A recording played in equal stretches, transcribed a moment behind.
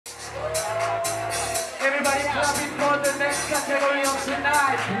Everybody clapping for the next category of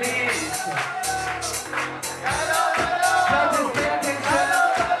tonight, please. Judges, pay attention.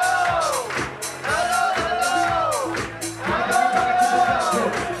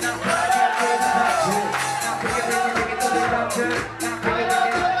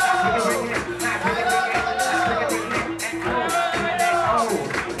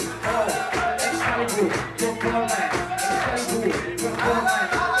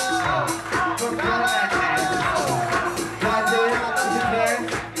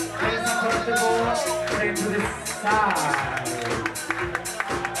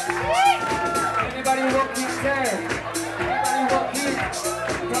 Anybody walking there? Anybody walking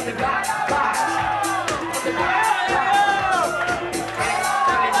from the back? From the back.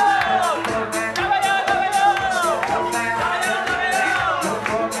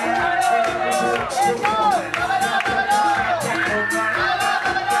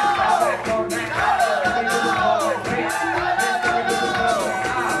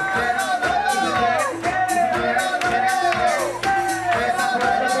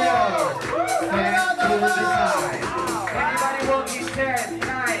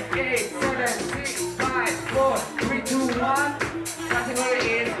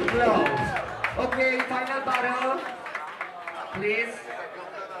 Okay, final battle, please.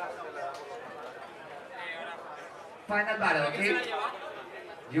 Final battle, okay?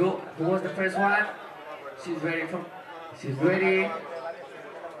 Who was the first one? She's ready.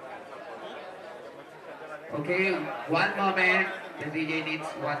 Okay, one moment. The DJ needs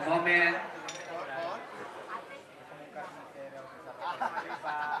one moment.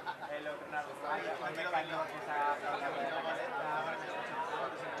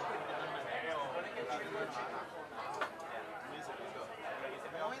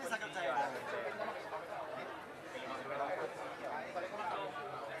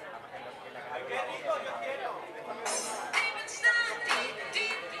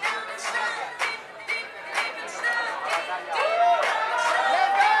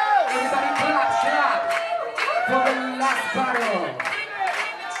 Everybody clap for the last battle.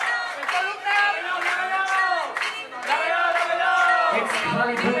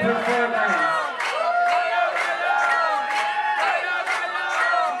 Excalibur performance.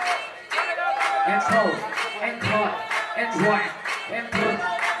 And pose, and cut, and wipe, and put,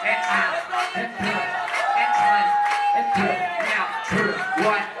 and out, and put, and cut, and put, now, put,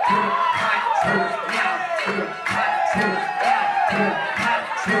 one, put, cut, put, now, put, cut, put, now, put, cut,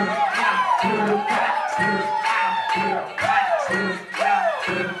 put, now, put, cut, put, out, put, cut, put, now,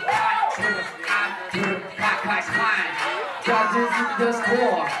 put, cut, put, out, put, cut, Judges in the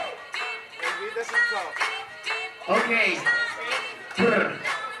score. Okay.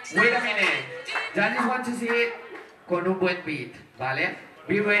 Wait a minute. Judges want to see it con un buen beat, ¿vale?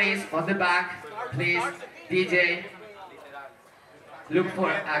 Be ready on the back, please. DJ, look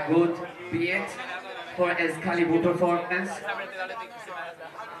for a good beat for Excalibur performance.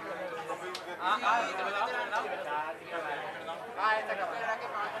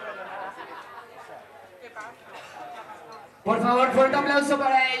 Por favor, fuerte aplauso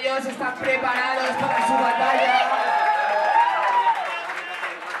para ellos. Están preparados para su batalla.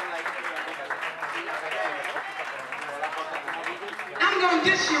 I'm gonna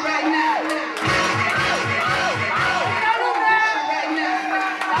dish you right now.